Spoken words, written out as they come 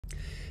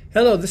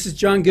Hello, this is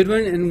John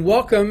Goodwin, and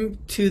welcome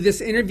to this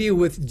interview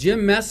with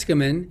Jim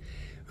Meskimen,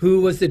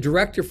 who was the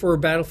director for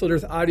Battlefield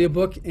Earth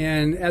audiobook.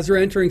 And as we're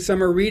entering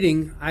summer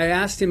reading, I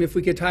asked him if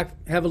we could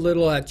have a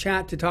little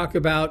chat to talk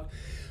about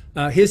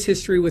his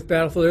history with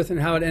Battlefield Earth and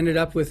how it ended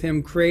up with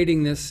him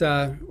creating this,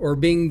 or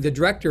being the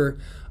director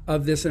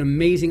of this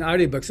amazing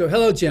audiobook. So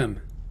hello, Jim.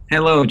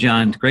 Hello,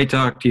 John. Great to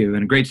talk to you,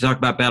 and great to talk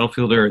about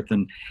Battlefield Earth.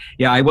 And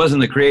yeah, I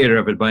wasn't the creator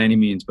of it by any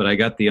means, but I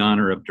got the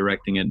honor of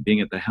directing it, being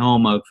at the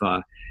helm of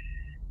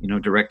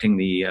directing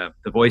the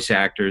voice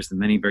actors, the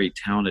many very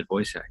talented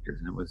voice actors,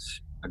 and it was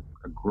a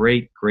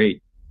great,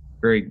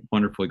 very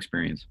wonderful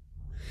experience.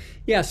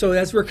 Yeah, so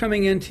as we're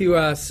coming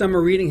into summer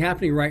reading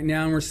happening right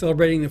now, and we're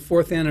celebrating the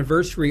 4th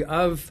anniversary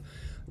of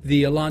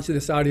the launch of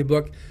this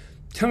audiobook,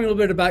 tell me a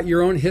little bit about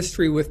your own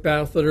history with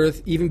Battlefield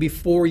Earth, even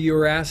before you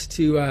were asked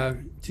to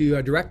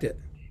direct it.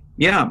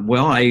 Yeah,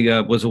 well,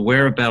 I was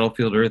aware of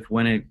Battlefield Earth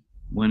when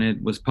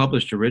it was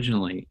published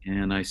originally,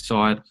 and I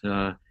saw it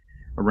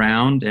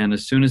around, and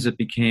as soon as it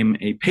became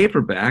a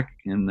paperback,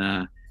 and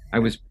I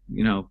was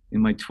in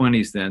my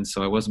 20s then,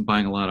 so I wasn't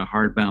buying a lot of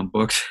hardbound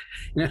books.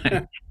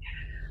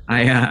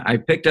 I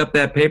picked up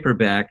that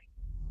paperback,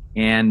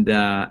 and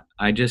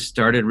I just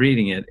started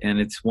reading it, and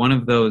it's one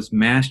of those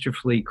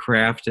masterfully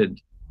crafted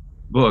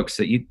books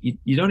that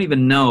you don't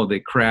even know the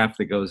craft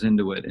that goes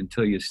into it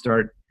until you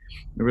start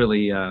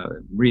really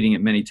reading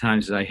it many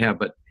times as I have.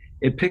 But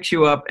it picks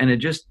you up, and it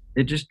just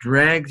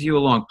drags you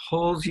along,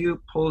 pulls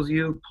you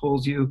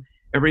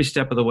every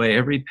step of the way.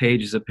 Every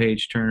page is a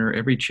page turner.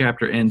 Every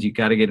chapter ends, you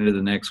got to get into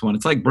the next one.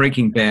 It's like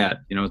Breaking Bad.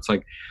 It's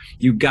like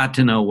you got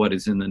to know what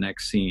is in the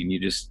next scene.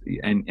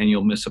 And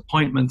you'll miss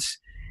appointments.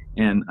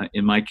 And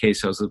in my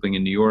case, I was living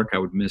in New York. I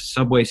would miss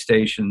subway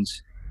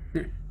stations.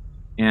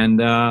 And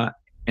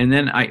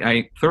then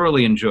I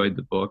thoroughly enjoyed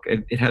the book.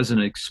 It has an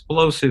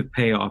explosive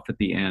payoff at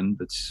the end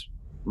that's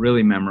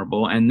really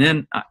memorable. And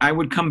then I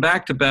would come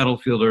back to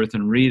Battlefield Earth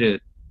and read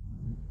it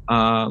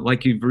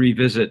like you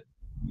revisit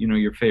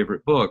your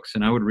favorite books,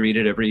 and I would read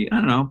it every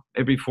 4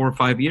 or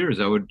 5 years.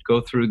 I would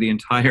go through the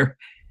entire,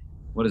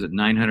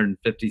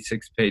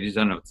 956 pages.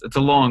 I don't know. It's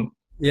a long,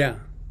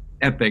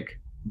 epic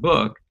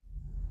book,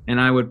 and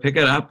I would pick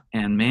it up,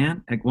 and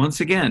man, like once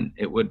again,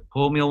 it would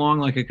pull me along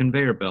like a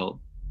conveyor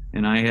belt,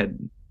 and I had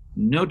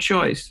no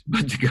choice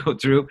but to go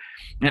through.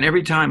 And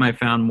every time I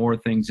found more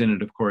things in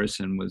it, of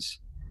course, and was,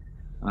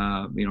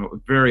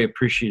 very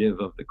appreciative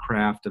of the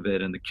craft of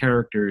it and the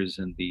characters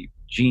and the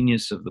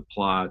genius of the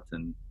plot.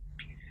 And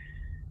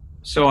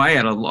so I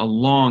had a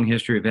long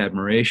history of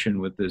admiration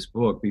with this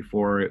book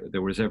before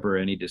there was ever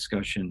any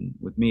discussion,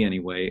 with me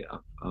anyway,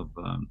 of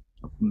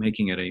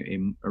making it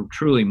a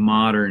truly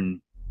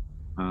modern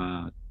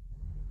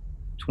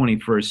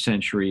 21st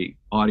century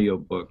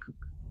audiobook.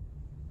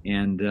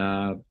 And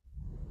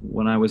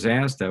when I was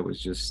asked, I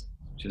was just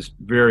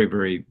very,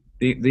 very,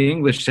 the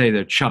English say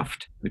they're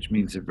chuffed, which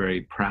means they're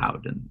very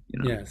proud and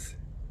Yes.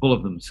 full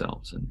of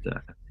themselves. And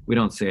we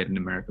don't say it in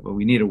America, but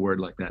we need a word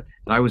like that.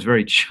 I was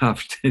very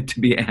chuffed to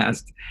be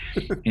asked,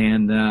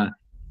 and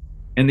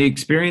the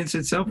experience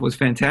itself was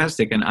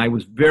fantastic. And I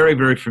was very,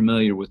 very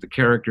familiar with the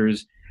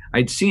characters.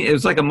 I'd seen it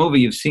was like a movie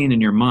you've seen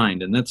in your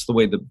mind, and that's the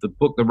way the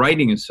book, the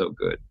writing is so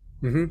good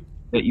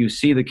that you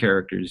see the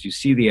characters, you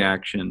see the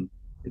action.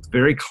 It's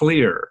very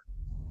clear,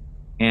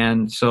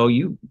 and so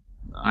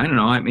I don't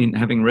know. I mean,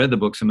 having read the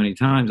book so many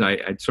times,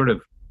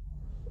 it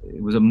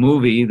was a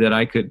movie that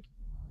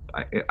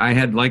I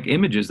had like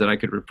images that I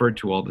could refer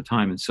to all the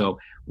time. And so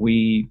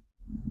we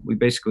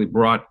basically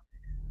brought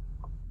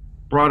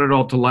it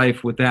all to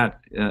life with that,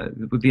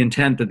 with the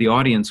intent that the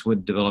audience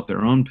would develop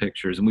their own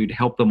pictures, and we'd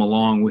help them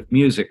along with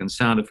music and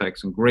sound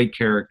effects and great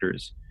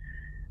characters.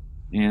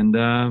 And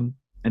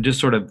just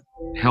sort of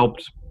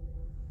helped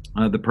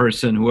the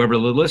person, whoever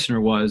the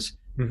listener was,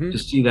 to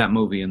see that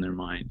movie in their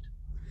mind.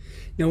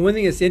 Now, one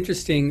thing that's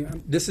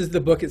interesting, this is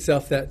the book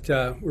itself that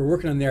we're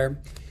working on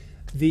there.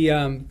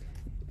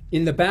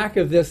 In the back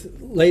of this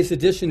latest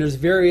edition, there's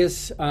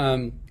various,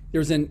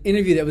 there's an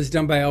interview that was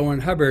done by L. Ron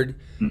Hubbard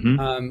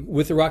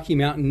with the Rocky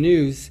Mountain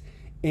News.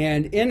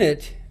 And in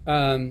it,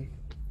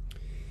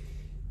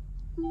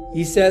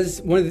 he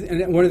says,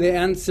 one of the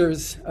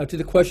answers to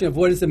the question of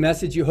what is the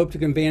message you hope to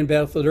convey in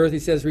Battlefield Earth, he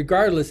says,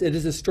 regardless, it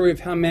is a story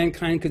of how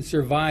mankind could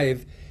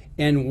survive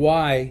and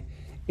why.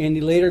 And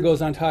he later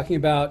goes on talking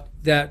about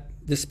that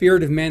the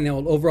spirit of man that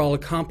will overall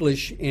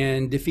accomplish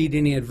and defeat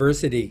any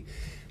adversity.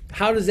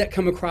 How does that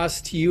come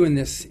across to you in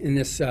this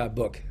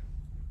book?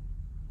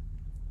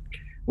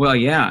 Well,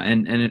 yeah,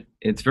 and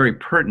it's very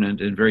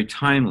pertinent and very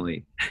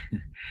timely.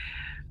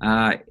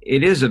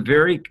 It is a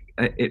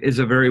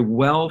very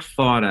well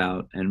thought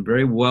out and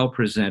very well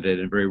presented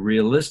and very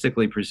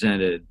realistically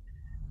presented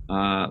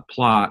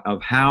plot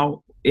of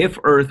how, if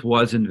Earth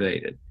was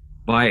invaded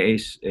by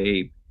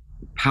a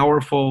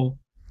powerful,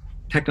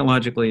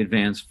 technologically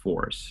advanced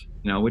force,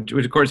 which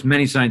of course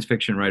many science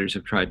fiction writers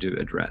have tried to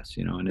address,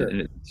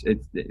 and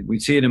we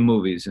see it in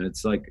movies, and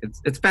it's like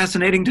it's a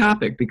fascinating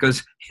topic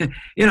because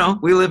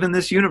we live in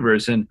this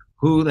universe, and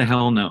who the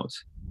hell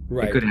knows?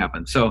 Right. It could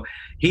happen. So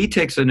he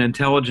takes an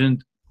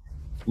intelligent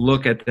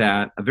look at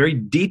that, a very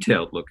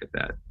detailed look at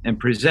that, and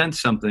present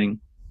something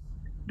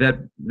that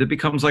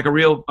becomes like a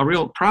real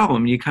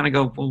problem. You kind of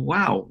go, well,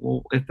 wow,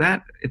 well, if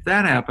that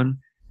happened,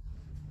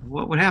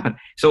 what would happen?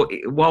 So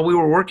while we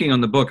were working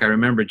on the book, I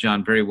remember,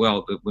 John, very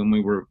well that when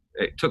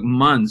it took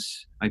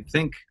months, I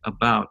think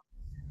about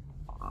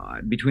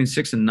between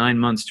 6 and 9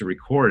 months to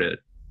record it.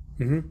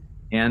 Mm-hmm.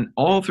 And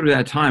all through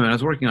that time, and I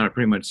was working on it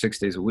pretty much 6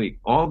 days a week,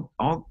 all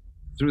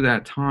through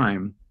that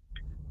time,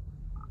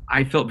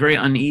 I felt very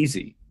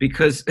uneasy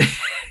because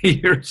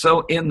you're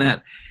so in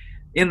that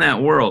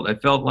world. I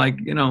felt like,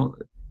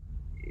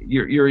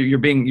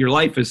 your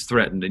life is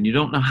threatened and you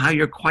don't know how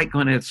you're quite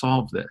going to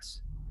solve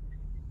this.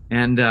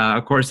 And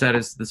of course, that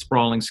is the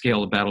sprawling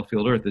scale of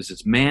Battlefield Earth.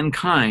 Is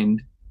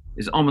mankind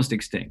is almost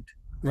extinct,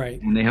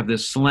 right? And they have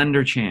this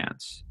slender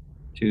chance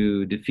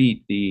to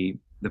defeat the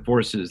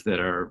forces that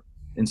are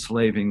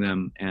enslaving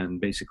them and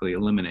basically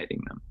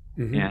eliminating them.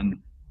 Mm-hmm. And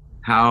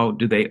how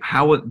did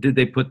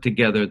they put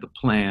together the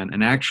plan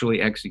and actually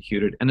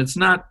execute it? And it's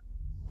not,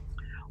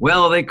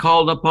 well, they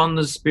called upon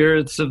the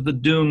spirits of the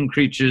doom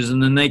creatures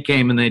and then they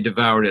came and they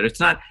devoured it. It's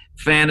not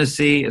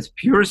fantasy, it's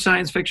pure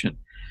science fiction.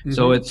 Mm-hmm.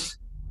 So it's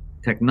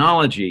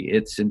technology,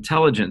 it's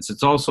intelligence,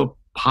 it's also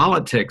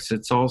politics,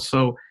 it's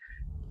also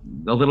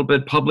a little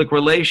bit public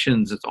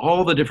relations, it's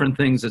all the different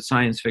things that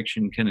science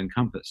fiction can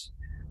encompass.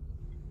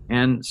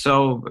 And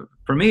so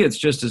for me, it's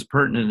just as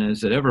pertinent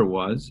as it ever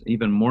was,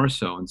 even more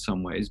so in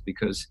some ways,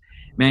 because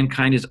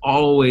mankind is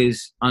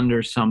always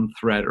under some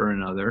threat or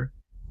another,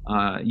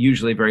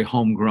 usually very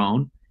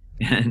homegrown.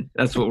 And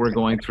that's what we're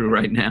going through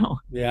right now.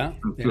 Yeah.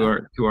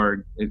 To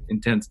our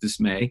intense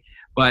dismay.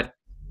 But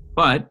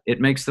it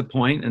makes the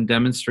point and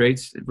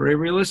demonstrates very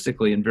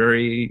realistically and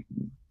very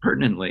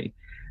pertinently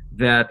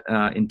that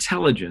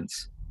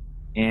intelligence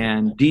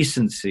and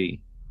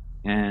decency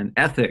and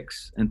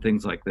ethics and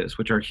things like this,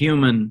 which are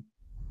human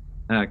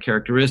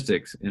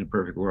characteristics in a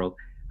perfect world,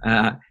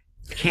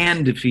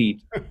 can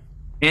defeat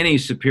any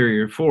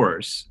superior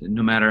force,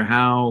 no matter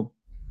how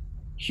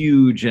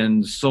huge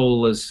and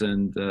soulless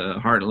and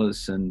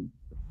heartless and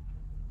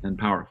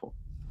powerful.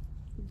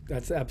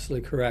 That's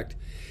absolutely correct.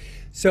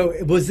 So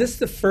was this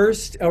the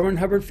first L. Ron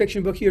Hubbard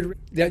fiction book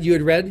that you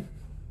had read?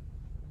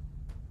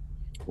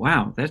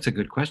 Wow, that's a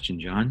good question,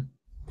 John.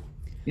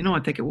 I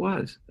think it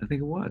was.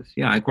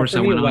 Yeah, of course,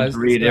 I went on to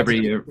read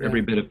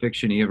every bit of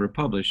fiction he ever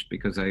published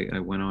because I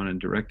went on and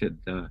directed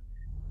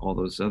all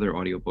those other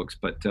audiobooks.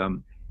 But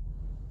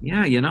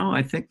yeah,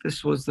 I think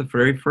this was the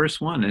very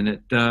first one, and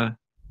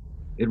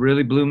it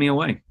really blew me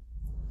away.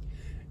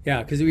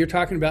 Yeah, because we were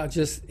talking about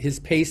just his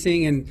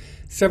pacing, and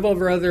several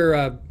of our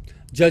other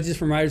judges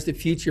from Writers of the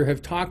Future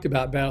have talked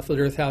about Battlefield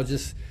Earth, how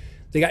just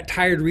they got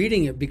tired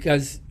reading it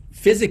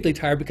physically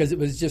tired because it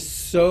was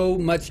just so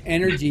much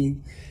energy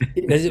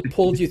as it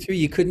pulled you through.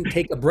 You couldn't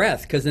take a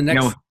breath because the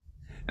next.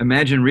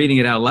 Imagine reading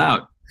it out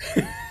loud.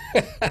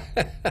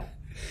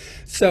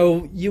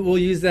 So you will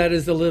use that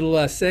as a little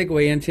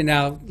segue into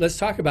now. Let's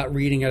talk about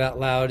reading it out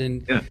loud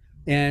and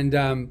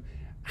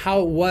how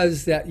it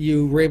was that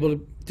you were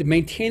able to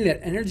maintain that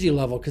energy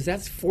level, because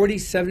that's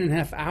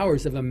 47.5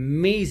 hours of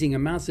amazing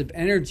amounts of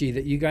energy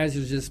that you guys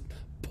are just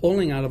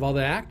pulling out of all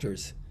the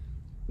actors.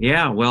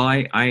 Yeah, well,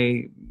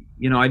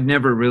 I'd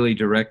never really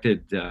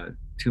directed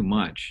too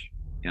much,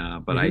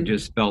 but I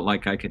just felt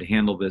like I could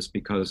handle this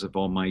because of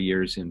all my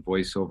years in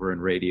voiceover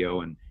and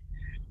radio and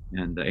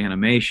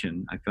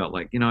animation. I felt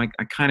like,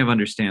 I kind of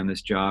understand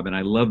this job, and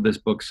I love this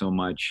book so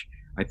much.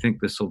 I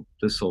think this will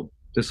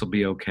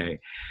be okay.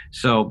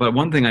 So, but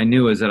one thing I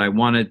knew is that I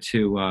wanted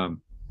to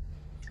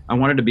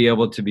be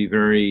able to be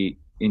very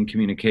in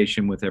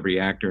communication with every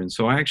actor, and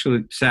so I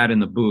actually sat in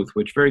the booth,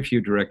 which very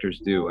few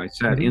directors do. I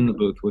sat in the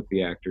booth with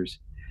the actors.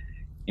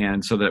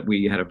 And so that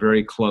we had a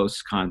very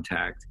close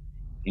contact.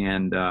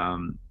 And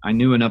I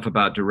knew enough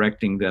about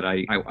directing that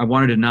I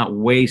wanted to not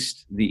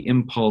waste the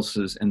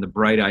impulses and the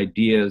bright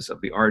ideas of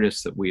the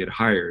artists that we had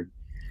hired.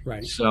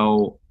 Right.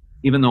 So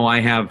even though I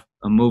have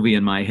a movie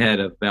in my head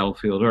of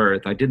Battlefield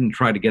Earth, I didn't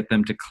try to get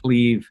them to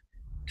cleave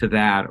to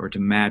that or to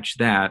match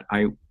that.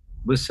 I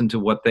listened to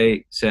what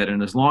they said.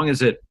 And as long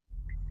as it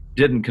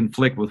didn't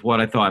conflict with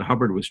what I thought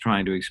Hubbard was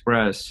trying to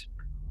express,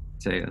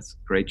 say that's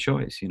a great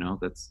choice,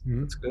 that's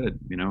good.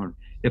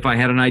 If I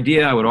had an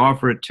idea, I would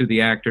offer it to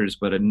the actors,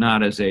 but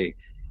not as a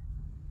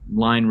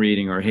line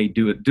reading or, hey,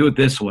 do it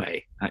this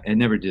way. I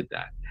never did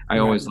that. I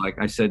always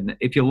I said,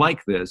 if you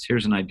like this,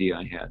 here's an idea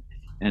I had.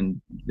 And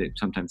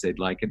sometimes they'd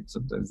like it,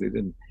 sometimes they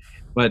didn't.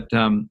 But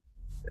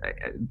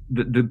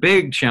the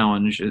big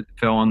challenge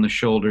fell on the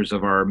shoulders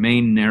of our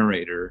main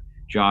narrator,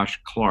 Josh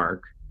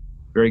Clark,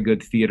 very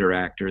good theater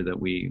actor that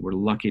we were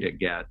lucky to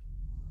get.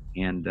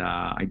 And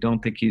I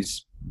don't think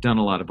he's done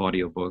a lot of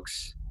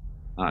audiobooks.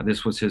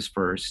 This was his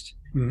first.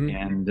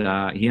 And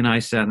he and I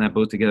sat in that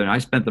booth together, and I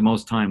spent the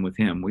most time with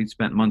him. We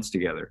spent months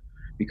together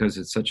because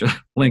it's such a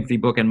lengthy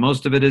book, and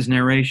most of it is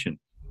narration.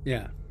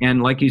 Yeah.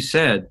 And like you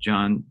said,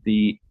 John,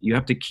 you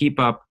have to keep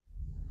up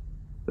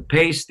the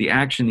pace, the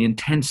action, the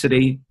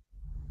intensity.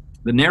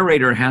 The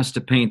narrator has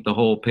to paint the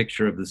whole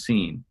picture of the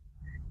scene,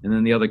 and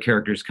then the other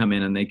characters come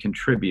in and they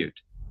contribute.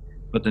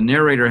 but the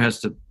narrator has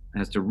to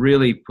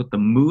really put the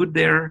mood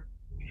there,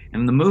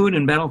 and the mood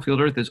in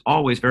Battlefield Earth is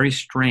always very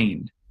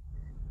strained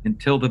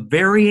until the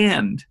very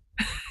end.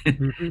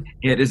 Mm-hmm.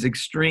 It is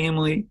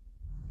extremely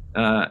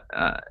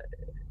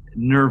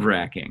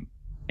nerve-wracking,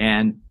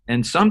 and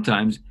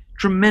sometimes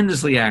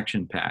tremendously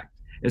action-packed,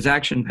 as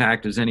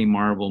action-packed as any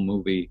Marvel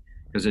movie,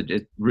 because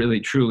it really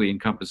truly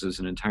encompasses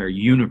an entire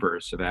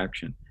universe of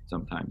action.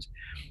 Sometimes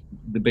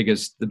the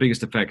biggest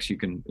effects you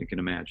can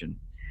imagine.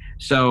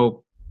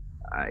 So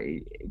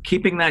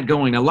keeping that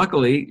going. Now,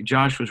 luckily,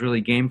 Josh was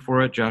really game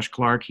for it. Josh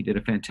Clark, he did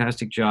a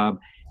fantastic job,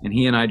 and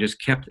he and I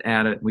just kept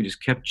at it. We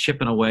just kept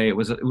chipping away. It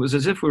was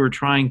as if we were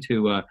trying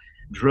to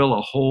drill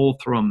a hole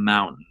through a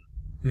mountain,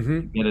 mm-hmm.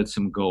 to get at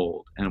some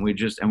gold, and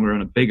we're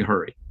in a big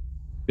hurry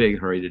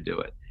to do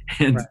it.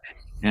 And right.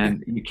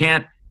 and you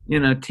can't,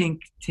 tink,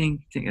 tink,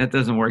 tink. That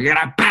doesn't work. You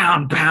gotta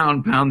pound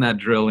that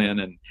drill in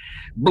and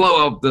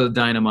blow up the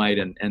dynamite,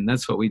 and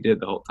that's what we did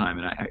the whole time.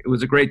 And it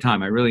was a great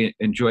time. I really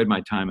enjoyed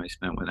my time I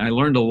spent with it. I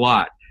learned a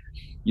lot.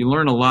 You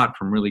learn a lot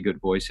from really good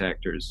voice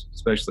actors,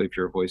 especially if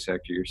you're a voice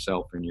actor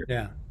yourself and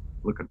you're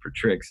looking for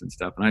tricks and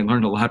stuff. And I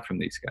learned a lot from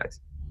these guys.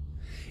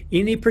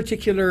 Any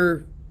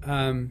particular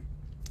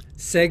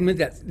segment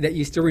that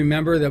you still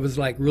remember that was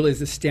like really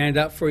as a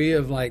standout for you,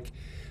 of like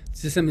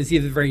something that's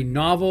either very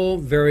novel,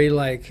 very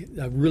like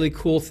a really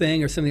cool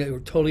thing, or something that were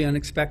totally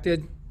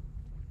unexpected?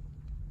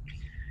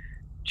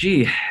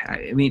 Gee,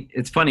 I mean,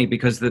 it's funny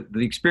because the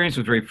experience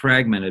was very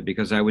fragmented,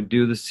 because I would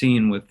do the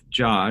scene with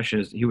Josh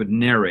as he would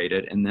narrate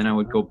it, and then I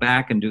would go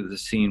back and do the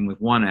scene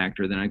with one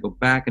actor, then I'd go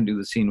back and do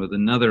the scene with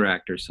another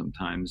actor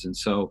sometimes,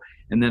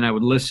 and then I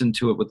would listen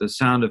to it with the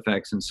sound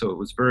effects, and so it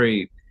was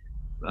very,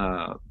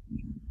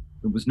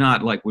 it was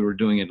not like we were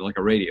doing it like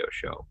a radio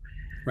show.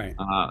 Right.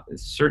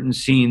 Certain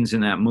scenes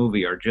in that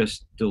movie are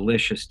just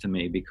delicious to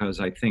me, because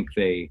I think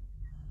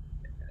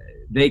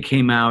they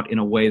came out in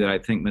a way that I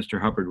think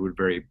Mr. Hubbard would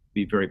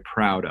be very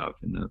proud of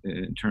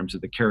in terms of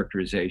the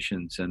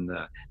characterizations and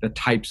the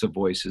types of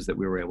voices that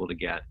we were able to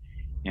get,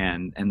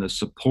 and the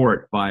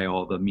support by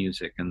all the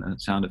music and the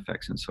sound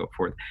effects and so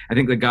forth. I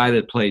think the guy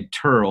that played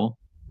Turl,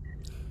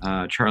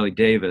 Charlie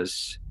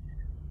Davis,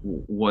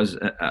 was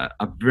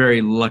a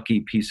very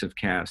lucky piece of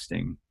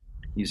casting.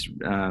 He's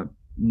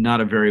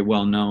not a very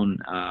well-known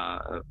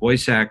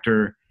voice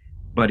actor,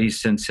 but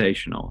he's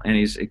sensational, and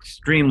he's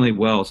extremely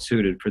well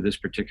suited for this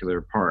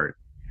particular part.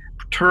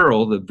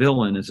 Turl, the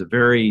villain, is a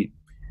very,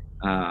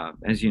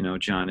 as you know,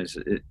 John, is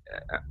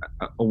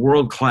a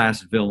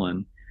world-class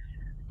villain,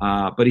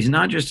 but he's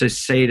not just a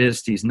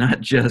sadist. He's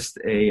not just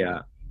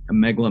a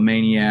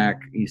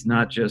megalomaniac. He's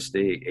not just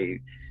a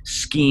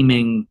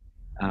scheming,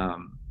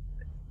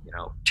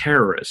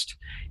 terrorist.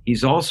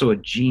 He's also a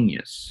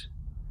genius.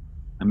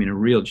 I mean, a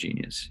real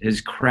genius.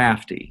 He's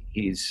crafty.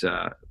 He's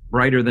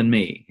brighter than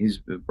me. He's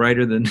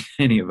brighter than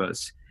any of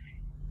us,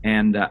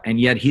 and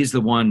yet he's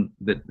the one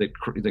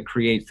that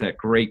creates that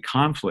great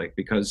conflict,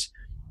 because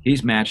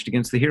he's matched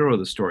against the hero of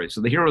the story. So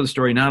the hero of the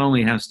story not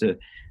only has to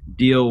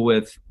deal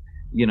with,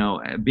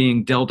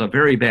 being dealt a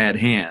very bad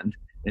hand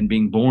and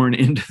being born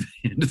into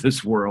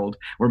this world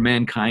where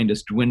mankind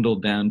has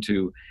dwindled down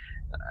to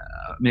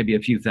maybe a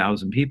few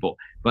thousand people,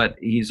 but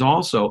he's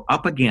also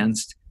up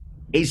against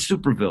a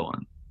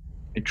supervillain,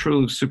 a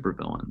true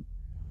supervillain,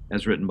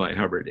 as written by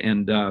Hubbard.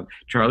 And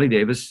Charlie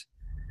Davis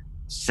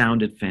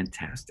sounded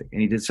fantastic,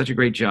 and he did such a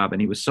great job,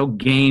 and he was so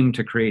game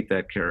to create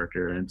that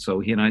character. And so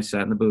he and I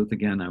sat in the booth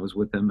again. I was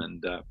with him,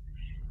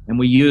 and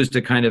we used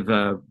a kind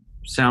of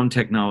sound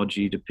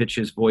technology to pitch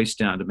his voice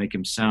down to make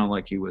him sound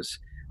like he was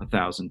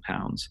 1,000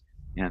 pounds,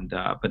 and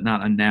but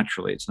not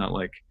unnaturally. It's not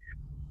like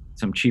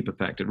some cheap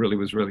effect. It really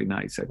was really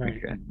nice, I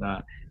think.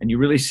 And you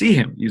really see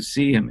him. You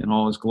see him in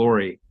all his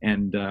glory.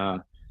 And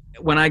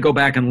when I go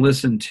back and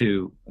listen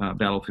to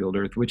Battlefield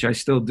Earth, which I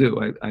still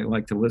do, I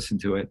like to listen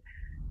to it,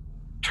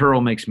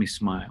 Turl makes me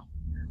smile.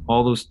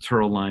 All those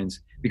Turl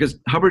lines, because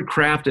Hubbard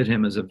crafted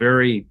him as a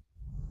very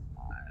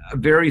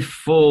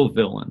full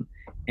villain,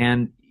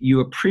 and you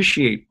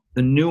appreciate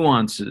the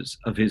nuances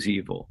of his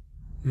evil.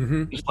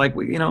 Mm-hmm. Just like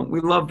we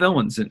love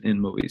villains in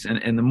movies,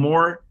 and the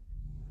more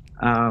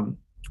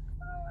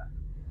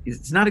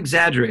it's not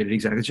exaggerated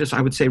exactly. It's just, I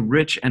would say,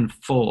 rich and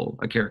full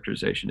a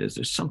characterization is.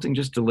 There's something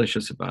just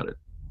delicious about it.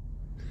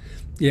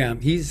 Yeah,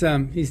 he's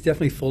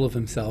definitely full of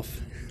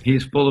himself.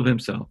 He's full of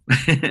himself.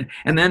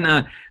 And then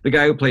the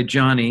guy who played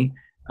Johnny,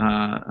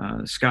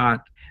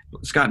 Scott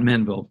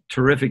Menville,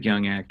 terrific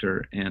young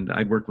actor, and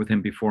I'd worked with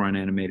him before on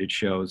animated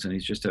shows, and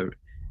he's just a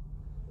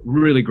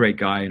really great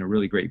guy and a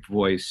really great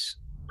voice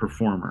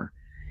performer.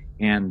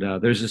 And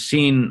there's a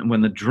scene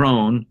when the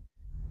drone,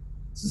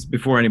 this is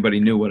before anybody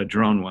knew what a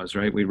drone was,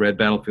 right? We read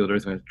Battlefield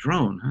Earth, and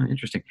drone, huh,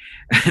 interesting.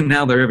 And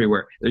now they're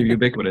everywhere. They're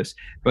ubiquitous.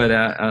 But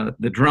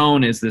the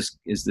drone is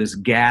this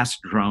gas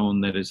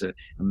drone that is a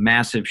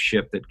massive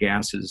ship that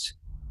gasses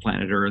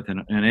planet Earth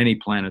and any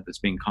planet that's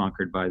being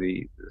conquered by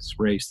this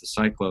race, the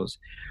Cyclos.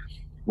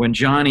 When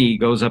Johnny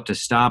goes up to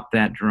stop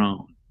that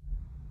drone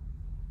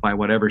by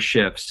whatever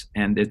shifts,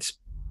 and it's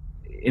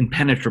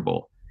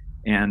impenetrable,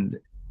 and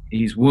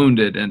he's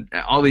wounded, and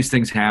all these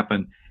things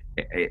happen,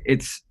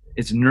 It's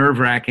nerve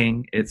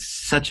wracking. It's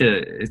such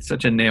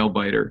a nail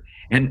biter.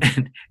 And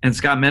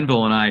Scott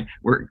Menville and I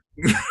were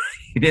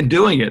in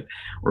doing it.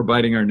 We're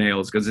biting our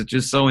nails because it's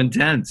just so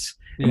intense.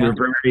 And we're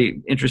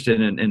very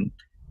interested in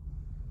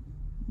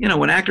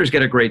when actors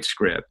get a great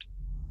script,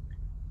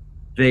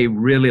 they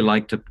really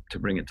like to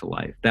bring it to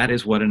life. That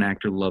is what an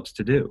actor loves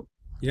to do.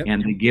 Yep.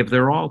 And they give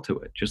their all to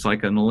it, just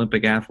like an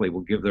Olympic athlete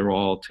will give their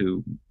all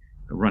to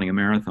running a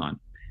marathon.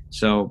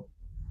 So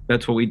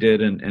that's what we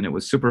did, and it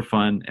was super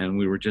fun, and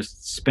we were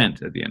just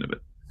spent at the end of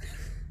it.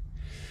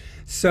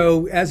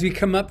 So as we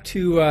come up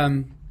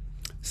to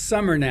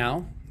summer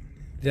now,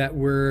 that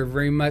we're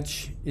very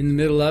much in the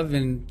middle of,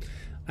 and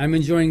I'm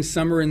enjoying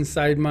summer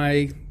inside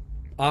my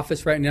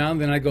office right now,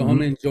 and then I go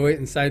home and enjoy it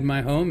inside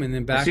my home, and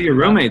then back. I see your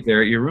roommate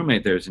there. Your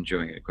roommate there is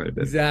enjoying it quite a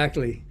bit.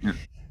 Exactly. Yeah.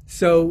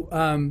 So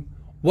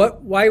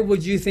why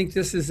would you think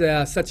this is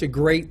such a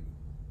great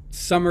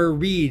summer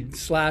read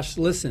 /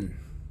 listen?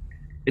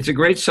 It's a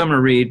great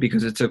summer read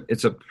because it's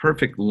a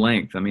perfect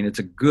length. I mean, it's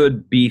a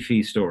good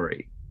beefy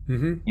story.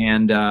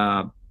 And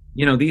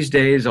these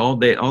days, all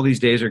these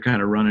days are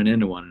kind of running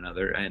into one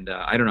another. And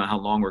I don't know how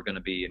long we're going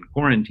to be in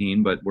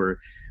quarantine, but we're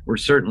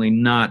certainly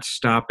not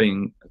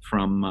stopping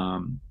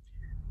from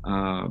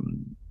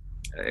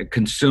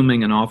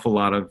consuming an awful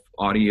lot of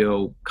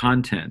audio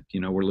content.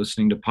 We're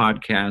listening to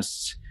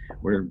podcasts.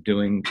 We're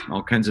doing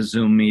all kinds of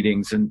Zoom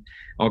meetings and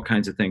all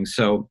kinds of things.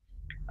 So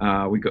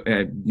we go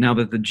now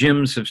that the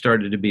gyms have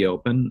started to be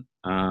open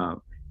and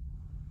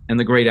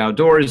the great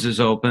outdoors is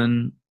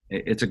open.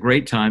 It's a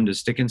great time to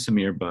stick in some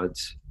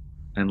earbuds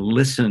and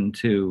listen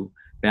to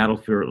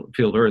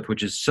Battlefield Earth,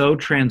 which is so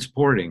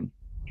transporting,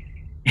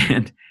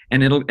 and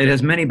it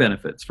has many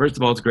benefits. First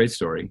of all, it's a great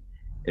story.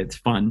 It's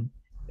fun.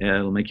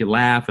 It'll make you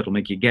laugh. It'll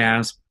make you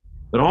gasp.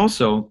 But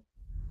also,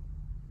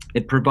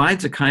 it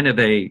provides a kind of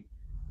an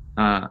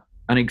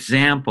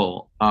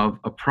example of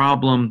a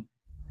problem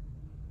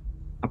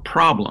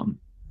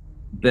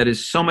that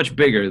is so much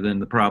bigger than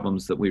the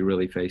problems that we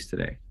really face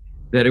today,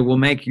 that it will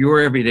make your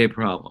everyday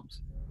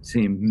problems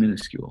seem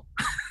minuscule.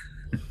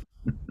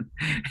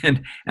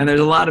 and there's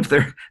a lot of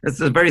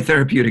that's a very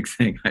therapeutic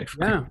thing, I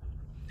find.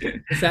 Yeah.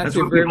 That's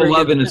what people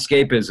love in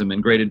escapism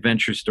and great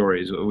adventure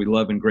stories. What we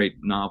love in great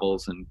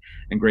novels and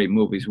great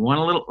movies. We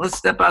want let's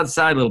step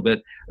outside a little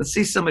bit. Let's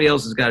see somebody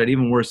else has got it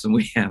even worse than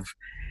we have.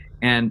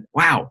 And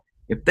wow,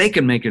 if they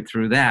can make it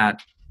through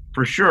that,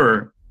 for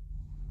sure,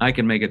 I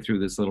can make it through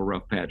this little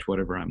rough patch,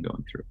 whatever I'm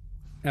going through.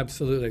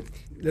 Absolutely.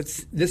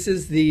 This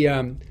is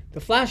the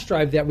flash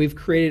drive that we've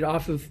created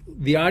off of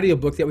the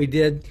audiobook that we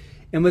did.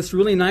 And what's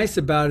really nice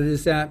about it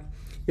is that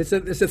it's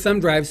a thumb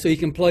drive, so you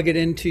can plug it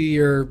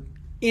into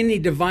any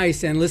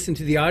device and listen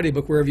to the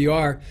audiobook wherever you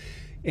are.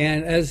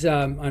 And as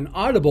on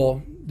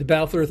Audible, the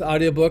Battlefield Earth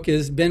audiobook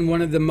has been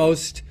one of the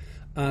most,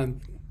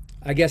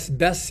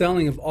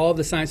 best-selling of all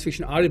the science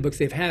fiction audiobooks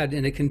they've had,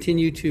 and they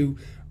continue to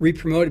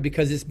re-promote it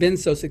because it's been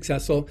so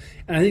successful.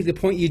 And I think the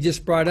point you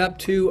just brought up,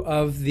 too,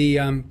 of the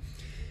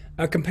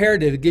a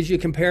comparative, it gives you a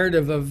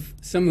comparative of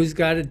someone who's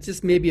got it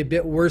just maybe a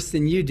bit worse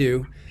than you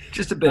do.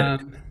 Just a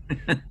bit.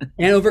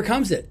 And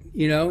overcomes it,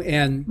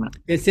 and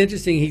it's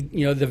interesting.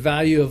 The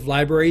value of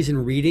libraries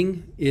and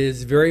reading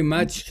is very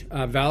much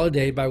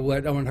validated by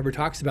what Owen Hubbard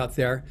talks about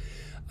there.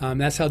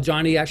 That's how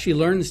Johnny actually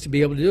learns to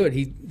be able to do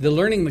it. The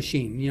learning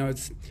machine,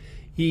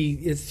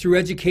 it's through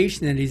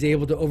education that he's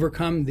able to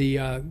overcome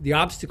the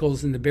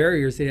obstacles and the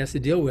barriers that he has to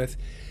deal with.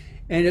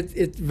 And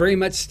it very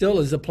much still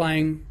is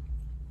applying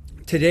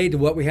today to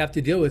what we have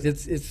to deal with.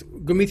 It's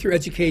going to be through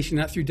education,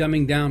 not through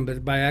dumbing down,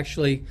 but by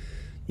actually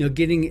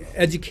getting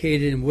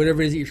educated in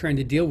whatever it is that you're trying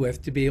to deal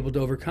with to be able to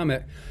overcome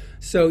it.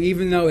 So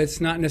even though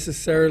it's not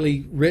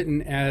necessarily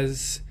written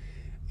as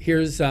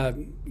here's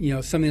something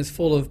that's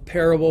full of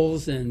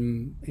parables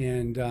and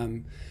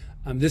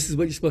this is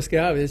what you're supposed to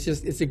get out of it,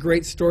 it's a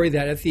great story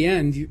that at the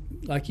end,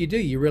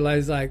 you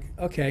realize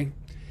okay,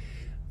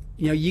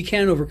 you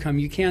can overcome,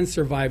 you can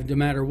survive no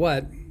matter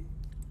what,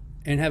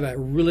 and have a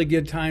really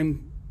good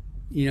time,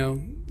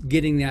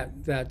 getting that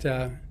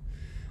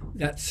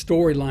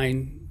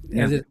storyline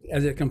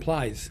as it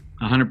complies.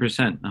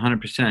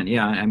 100%.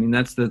 Yeah, I mean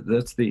that's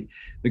the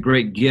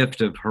great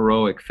gift of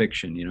heroic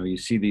fiction. You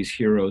see these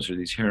heroes or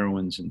these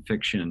heroines in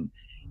fiction,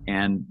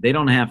 and they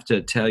don't have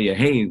to tell you,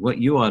 hey, what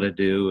you ought to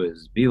do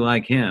is be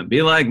like him,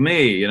 be like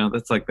me.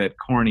 That's like that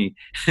corny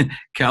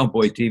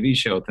cowboy TV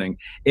show thing.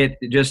 It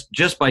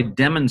just by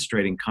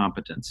demonstrating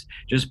competence,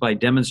 just by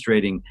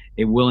demonstrating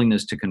a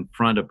willingness to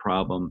confront a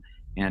problem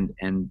and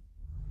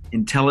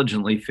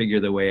intelligently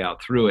figure their way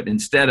out through it,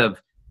 instead of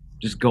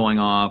just going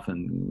off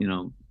and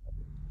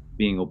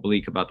being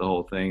oblique about the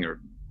whole thing,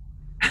 or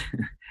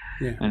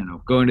I don't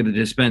know, going to the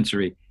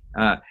dispensary.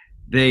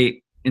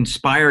 They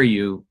inspire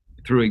you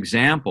through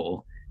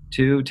example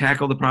to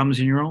tackle the problems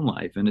in your own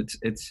life, and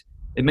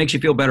it makes you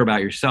feel better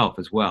about yourself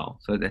as well.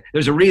 So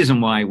there's a reason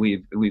why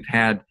we've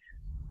had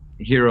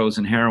heroes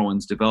and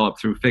heroines develop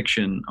through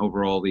fiction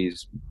over all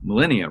these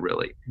millennia.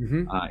 Really,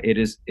 it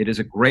is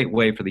a great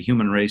way for the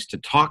human race to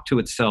talk to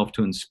itself,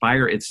 to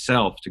inspire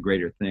itself to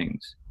greater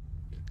things.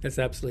 That's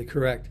absolutely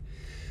correct.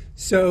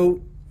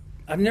 So,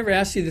 I've never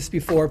asked you this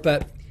before,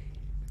 but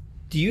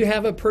do you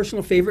have a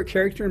personal favorite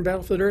character in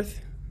Battlefield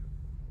Earth?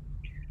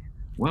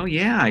 Well,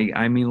 yeah,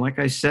 I mean, like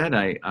I said,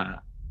 I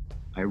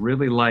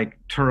really like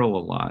Turl a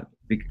lot.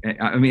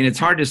 I mean, it's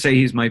hard to say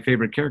he's my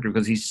favorite character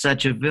because he's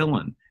such a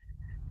villain.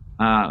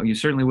 You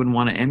certainly wouldn't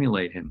want to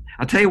emulate him.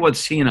 I'll tell you what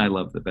scene I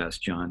love the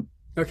best, John,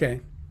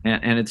 Okay.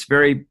 and it's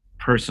very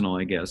personal,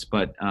 I guess.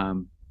 But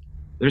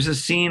there's a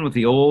scene with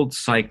the old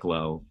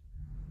Cyclo.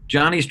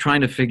 Johnny's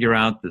trying to figure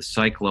out the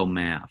Cyclo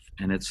math,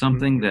 and it's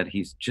something that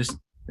he's just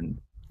been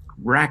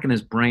racking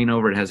his brain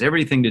over. It has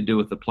everything to do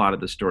with the plot of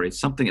the story.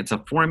 It's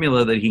a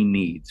formula that he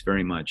needs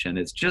very much, and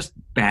it's just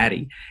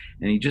batty,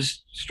 and he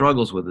just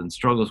struggles with it and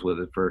struggles with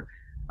it for,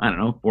 I don't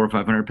know, 400 or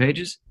 500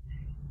 pages,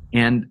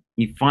 and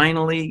he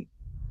finally,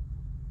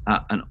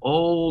 an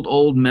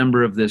old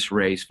member of this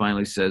race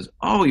finally says,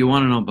 "Oh, you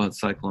want to know about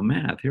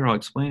cyclomath? Here, I'll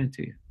explain it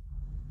to you."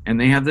 And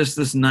they have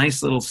this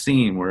nice little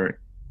scene where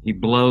he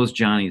blows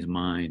Johnny's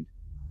mind.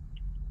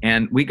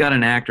 And we got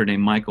an actor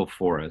named Michael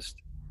Forrest,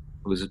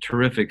 who was a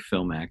terrific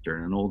film actor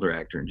and an older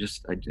actor, and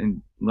I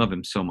love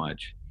him so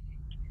much.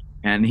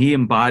 And he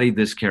embodied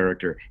this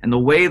character. And the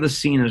way the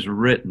scene is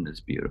written is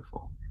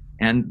beautiful.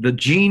 And the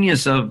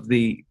genius of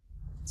the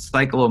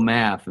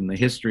cyclomath and the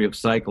history of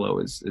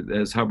cyclo is,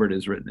 as Hubbard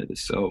has written it,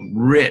 is so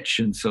rich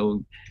and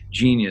so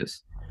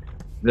genius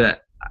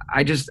that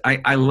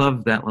I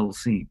love that little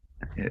scene.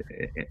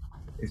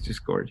 It's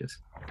just gorgeous.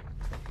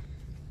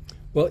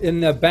 Well, in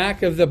the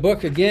back of the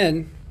book,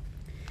 again,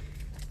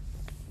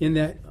 in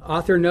the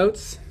author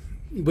notes,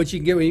 which you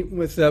can get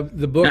with the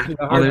book, Yeah.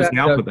 the There's the hardback,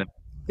 alphabet.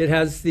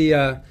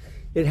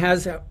 it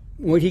has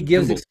what he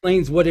gives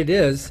explains what it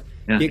is.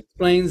 Yeah. He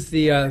explains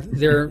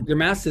their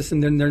math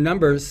system and their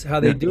numbers, how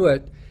they do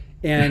it,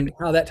 and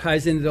how that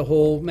ties into the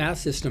whole math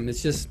system.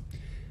 It's just,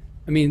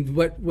 I mean,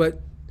 what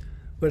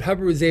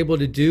Hubbard was able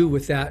to do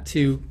with that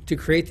to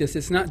create this.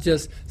 It's not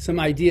just some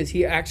ideas.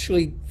 He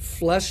actually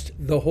fleshed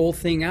the whole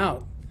thing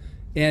out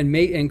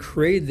and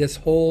created this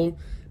whole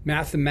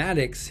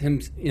mathematics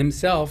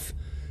himself,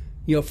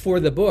 for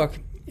the book.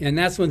 And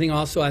that's one thing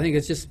also I think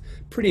it's just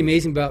pretty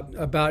amazing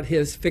about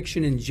his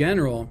fiction in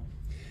general,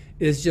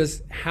 is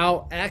just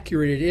how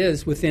accurate it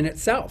is within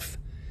itself.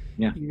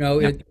 Yeah.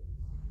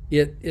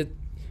 It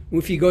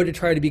if you go to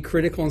try to be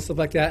critical and stuff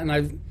like that, and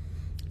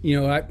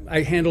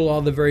I handle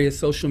all the various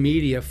social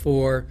media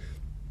for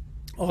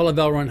all of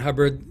L. Ron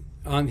Hubbard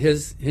on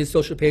his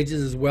social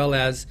pages, as well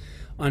as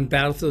on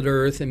Battlefield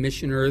Earth and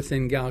Mission Earth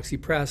and Galaxy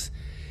Press.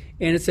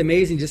 And it's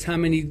amazing just how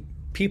many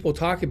people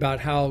talk about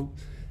how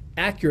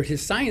accurate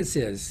his science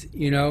is,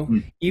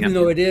 even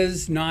though it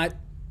is not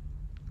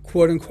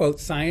quote unquote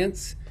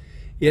science,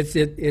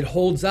 it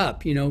holds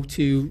up,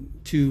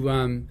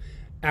 to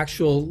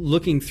actual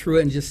looking through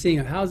it and just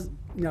seeing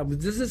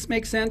does this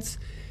make sense?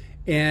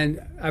 And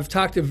I've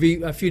talked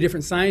to a few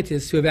different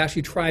scientists who have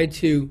actually tried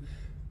to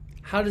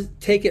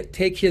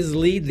take his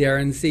lead there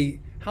and see,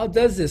 how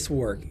does this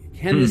work?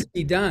 Can this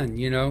be done?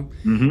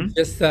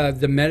 Just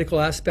the medical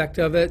aspect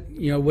of it,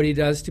 what he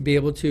does to be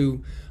able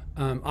to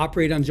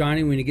operate on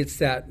Johnny when he gets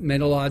that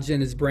metallurgy in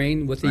his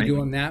brain, what they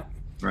do on that.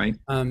 Right.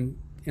 And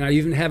I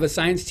even have a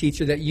science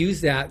teacher that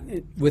used that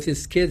with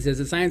his kids as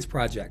a science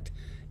project,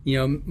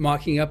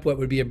 mocking up what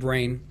would be a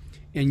brain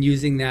and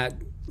using that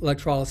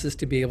electrolysis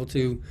to be able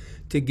to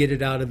get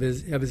it out of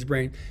his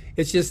brain.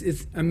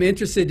 I'm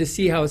interested to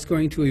see how it's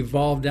going to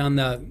evolve down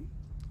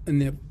in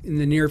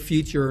the near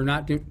future, or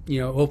not,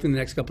 hoping the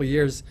next couple of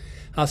years,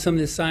 how some of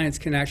this science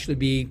can actually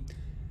be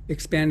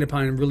expanded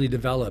upon and really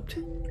developed.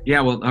 Yeah,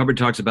 well, Hubbard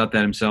talks about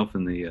that himself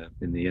in the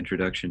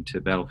introduction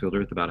to Battlefield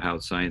Earth, about how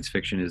science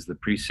fiction is the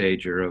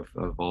presager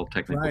of all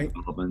technical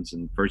developments.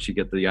 And first you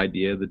get the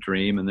idea, the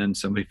dream, and then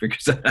somebody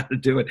figures out how to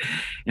do it.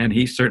 And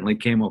he certainly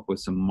came up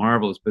with some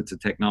marvelous bits of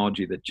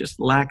technology that just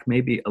lack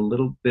maybe a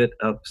little bit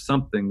of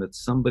something that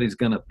somebody's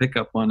going to pick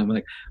up on and be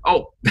like,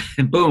 oh,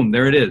 boom,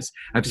 there it is.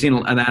 I've seen,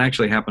 and that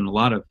actually happened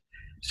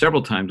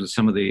several times with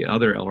some of the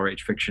other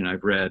LRH fiction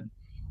I've read,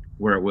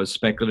 where it was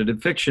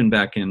speculative fiction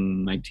back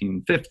in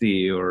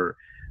 1950 or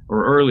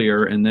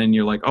earlier, and then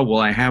you're like, oh,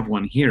 well, I have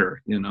one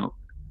here,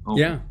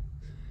 Oh.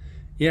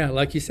 Yeah,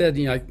 like you said,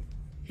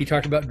 he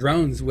talked about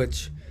drones,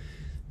 which,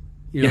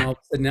 all of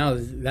a sudden now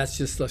that's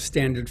just a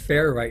standard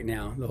fare right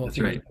now, the whole That's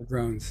thing right. of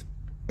drones.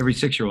 Every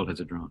 6-year-old has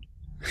a drone.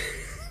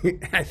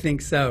 I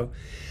think so.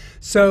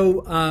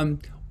 So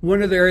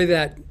one other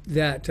area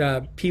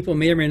that people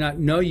may or may not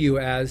know you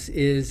as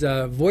is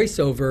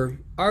voiceover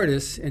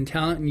artists and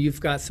talent, and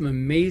you've got some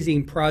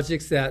amazing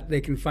projects that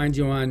they can find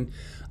you on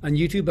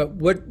YouTube. But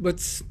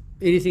what's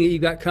anything that you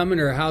got coming,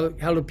 or how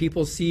do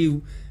people see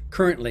you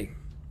currently?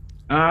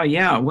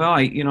 Yeah, well,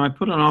 I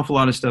put an awful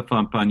lot of stuff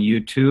up on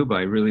YouTube.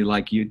 I really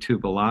like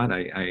YouTube a lot.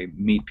 I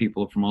meet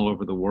people from all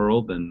over the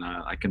world, and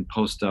I can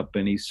post up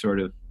any sort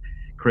of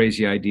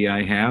crazy idea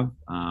I have.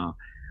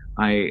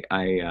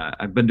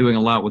 I've been doing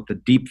a lot with the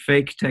deep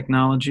fake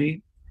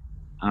technology.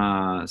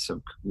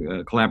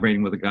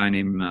 Collaborating with a guy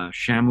named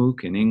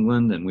Shamuk in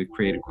England, and we've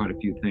created quite a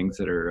few things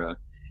that are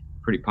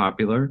pretty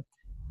popular,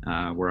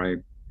 where I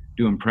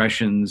do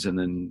impressions and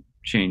then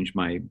change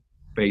my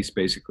face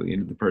basically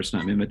into the person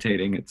I'm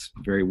imitating. It's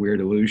a very weird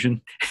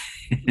illusion.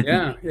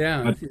 Yeah,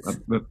 yeah.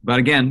 But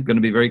again, going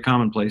to be very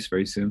commonplace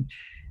very soon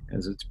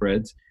as it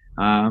spreads.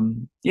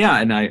 Yeah,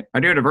 and I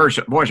do the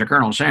voice of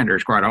Colonel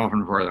Sanders quite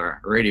often for the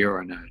radio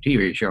and the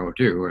TV show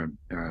too,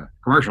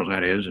 commercials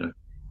that is,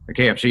 the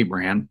KFC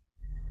brand.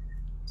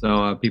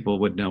 So people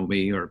would know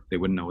me, or they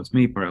wouldn't know it's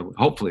me. Probably,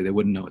 hopefully, they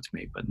wouldn't know it's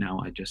me. But now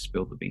I just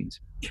spilled the beans,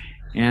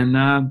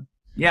 and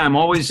yeah, I'm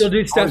always still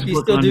do stuff. You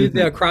still do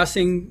the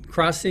things.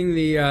 crossing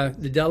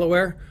the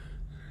Delaware.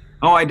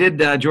 Oh, I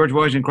did George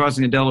Washington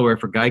crossing the Delaware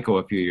for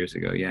Geico a few years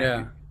ago.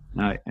 Yeah.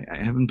 I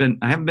haven't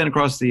been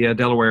across the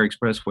Delaware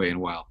Expressway in a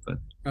while, but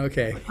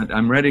okay,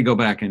 I'm ready to go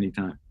back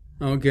anytime.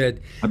 Oh,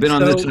 good. I've been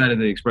on this side of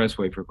the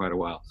expressway for quite a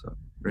while, so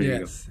ready to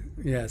go.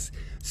 Yes.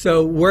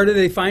 So where do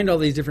they find all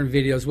these different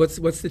videos?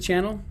 What's the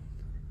channel?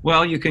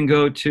 Well, you can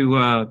go to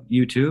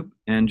YouTube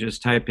and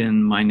just type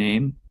in my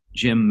name,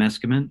 Jim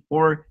Meskimen,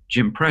 or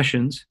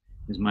Jimpressions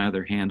is my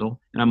other handle,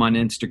 and I'm on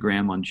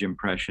Instagram on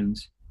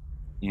Jimpressions,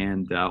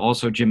 and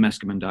also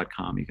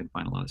JimMeskimen.com. You can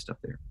find a lot of stuff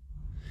there.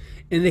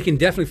 And they can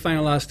definitely find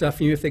a lot of stuff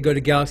from you if they go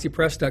to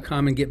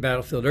galaxypress.com and get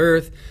Battlefield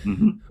Earth,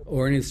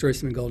 or any of the stories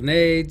from the Golden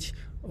Age,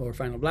 or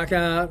Final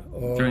Blackout,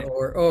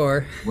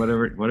 or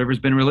whatever's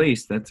been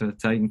released. That's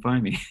how you can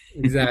find me.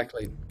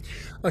 Exactly.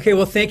 Okay,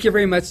 well, thank you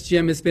very much,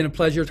 Jim. It's been a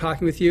pleasure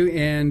talking with you,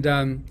 and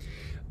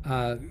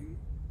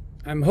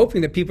I'm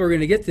hoping that people are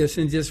going to get this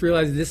and just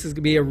realize this is going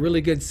to be a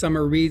really good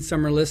summer read,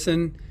 summer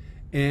listen,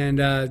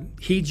 and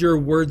heed your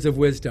words of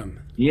wisdom.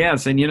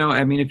 Yes, and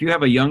I mean, if you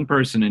have a young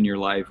person in your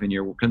life and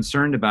you're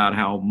concerned about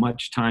how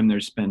much time they're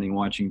spending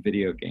watching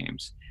video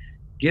games,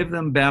 give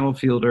them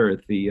Battlefield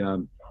Earth,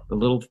 the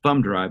little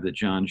thumb drive that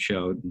John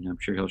showed, and I'm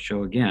sure he'll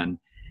show again,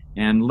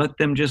 and let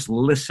them just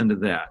listen to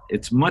that.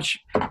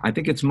 I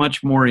think it's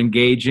much more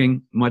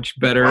engaging, much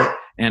better,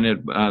 and it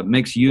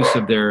makes use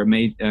of their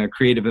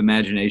creative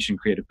imagination,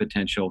 creative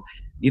potential,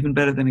 even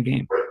better than a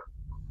game.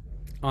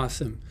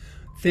 Awesome.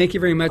 Thank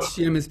you very much,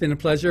 Jim. It's been a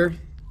pleasure.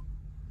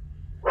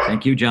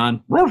 Thank you,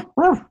 John.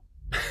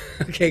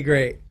 Okay,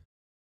 great.